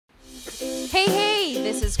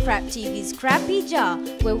This is Crap TV's Crappy Jar,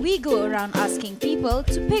 where we go around asking people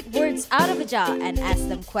to pick words out of a jar and ask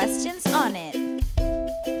them questions on it.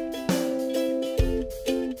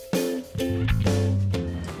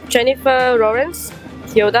 Jennifer Lawrence,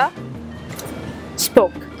 Yoda,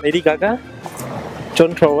 Spoke. Lady Gaga,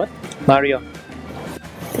 John Crowell, Mario.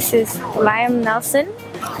 This is Liam Nelson.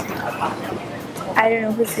 I don't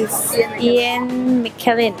know who's this. Ian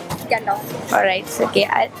McKellen. Alright,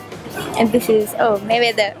 okay. And this is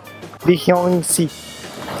Mayweather. Beyoncé.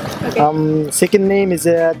 Okay. Second name is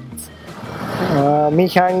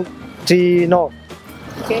Michang Trino.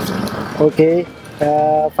 Okay. Okay.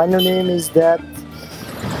 Final name is that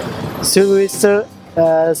Sylvester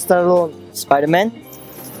Stallone. Spider-Man,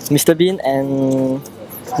 Mr. Bean, and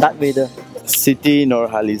Darth Vader. Siti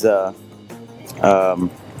Nurhaliza,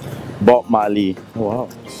 Bob Marley, Wow.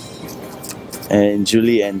 and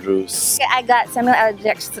Julie Andrews. Okay, I got Samuel L.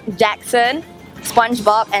 Jackson,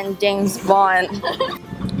 SpongeBob, and James Bond.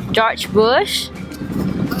 George Bush.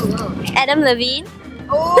 Adam Levine.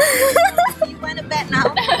 Oh, you want to bet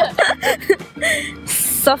now?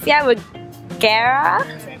 Sofia Vergara.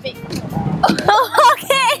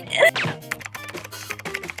 Okay.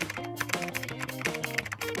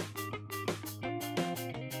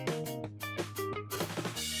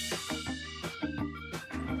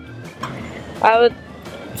 I would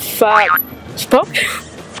fuck Spoke,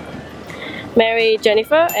 marry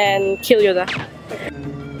Jennifer, and kill Yoda.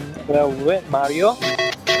 Well, with Mario,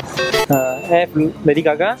 F. Lady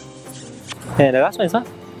Gaga, and the last one is what?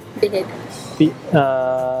 Behead.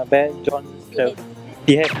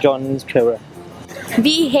 Behead John Trevor.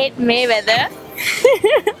 Behead Mayweather.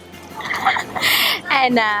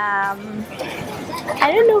 And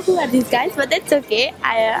I don't know who are these guys, but that's okay.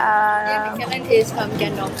 Kevin is from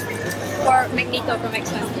Gandalf or Magneto from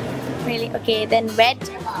X-Men. Really okay. Then Red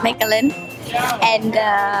McKellen and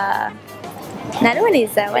another one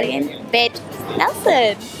is what again? Bed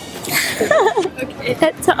Nelson. Okay,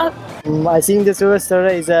 that's all. I think the Sylvester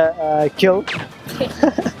is kill.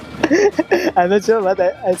 I'm not sure, but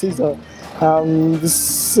I think so.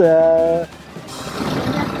 This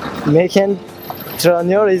Megan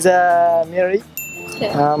Trainor is Mary.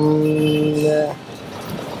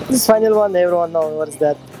 This final one, everyone knows what is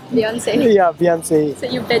that? Beyonce. Yeah, Beyonce. So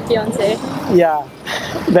you bet Beyonce. Yeah,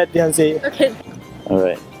 bet Beyonce. Okay.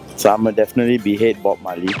 Alright, so I'm definitely behead Bob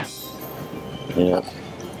Marley. Yeah.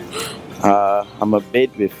 I'm a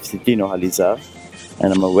bed with Siti Nurhaliza,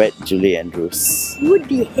 and I'm a wet Julie Andrews. You would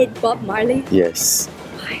behead Bob Marley? Yes.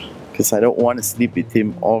 Why? Because I don't want to sleep with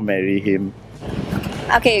him or marry him.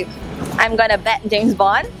 Okay, I'm gonna bet James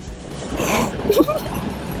Bond.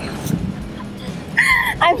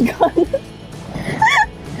 I'm gonna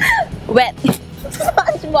wet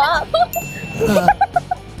SpongeBob.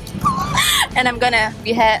 And I'm gonna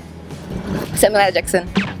behead Samuel L. Jackson.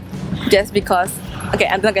 Just because. Okay,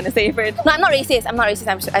 I'm not gonna say it first. No, I'm not racist.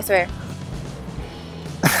 I swear.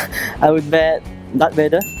 I would bet Darth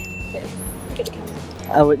Vader.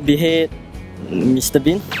 I would behead Mr.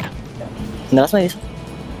 Bean. And the last one is?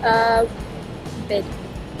 Bed.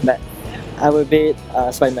 Bet. I would bet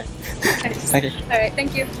Spider-Man. Okay. Alright,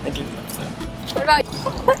 thank you. Thank you. What about you?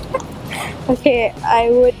 Okay, I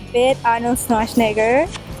would bet Arnold Schwarzenegger.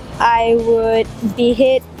 I would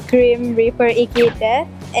behead Grim Reaper aka Death,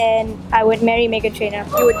 and I would marry Meghan Trainor.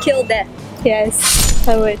 You would kill Death. Yes,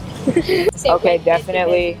 I would. Okay,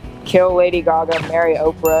 definitely kill Lady Gaga, marry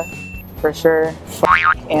Oprah, for sure.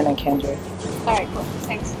 Anna Kendrick. Alright, cool.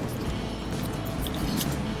 Thanks.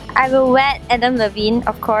 I will wet Adam Levine,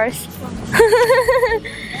 of course.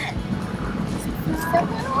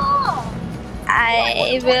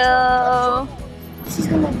 I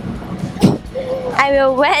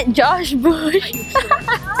will wet Josh Bush.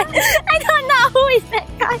 I don't know who is that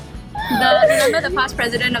guy. Remember the past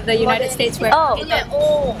president of the United States where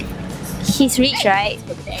He's rich, right?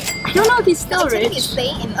 I don't know if he's still rich. He's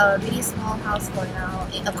staying in a really small house for now,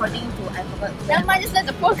 according to I forgot. Never mind, just let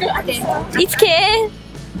the poor girl. Okay. It's okay.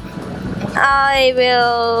 I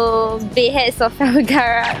will behead Sofia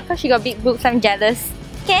Vergara because she got big boobs. I'm jealous.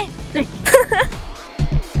 Okay.